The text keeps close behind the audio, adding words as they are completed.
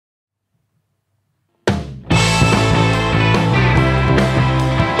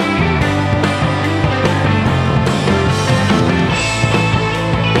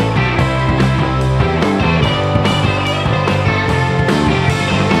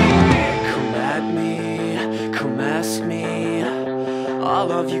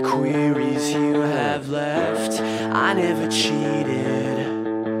of your queries you have left. I never cheated,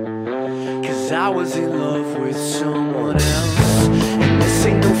 'cause I was in love with someone else. And this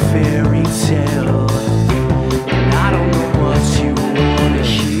ain't no fairy tale, and I don't know what you wanna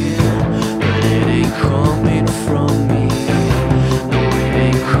hear, but it ain't coming from me. No, it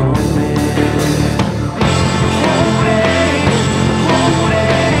ain't coming. Hold it,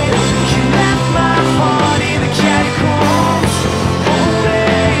 you left my heart in the catacombs. Hold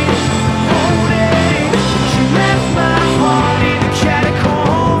it, you left my heart in the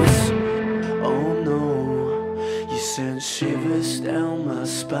catacombs. Oh no, you sent shivers down my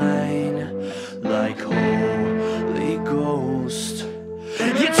spine like Holy Ghost.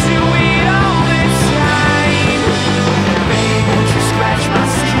 You do it all the time. Babe, won't you scratch my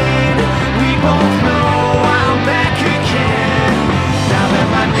skin? We both know I'm back again. Now that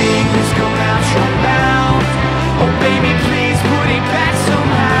my name has come out your mouth, oh baby, please put it back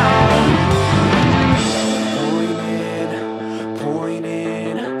somehow.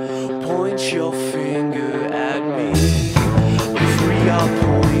 Point your finger at me. We are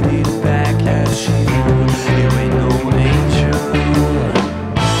pointing back at you. You ain't no angel.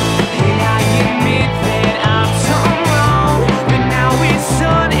 And I admit that I've done wrong, but now it's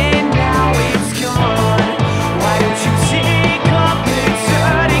done and now it's gone. Why don't you take up the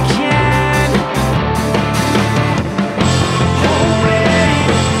dirt again? Hold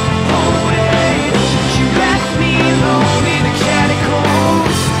it, you left me alone in the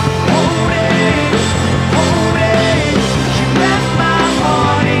catacombs. Hold it, you left my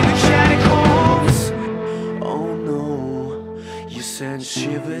heart in the catacombs. Oh no, you sent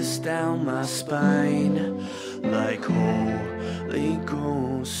shivers down my spine like Holy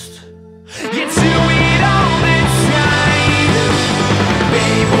Ghost.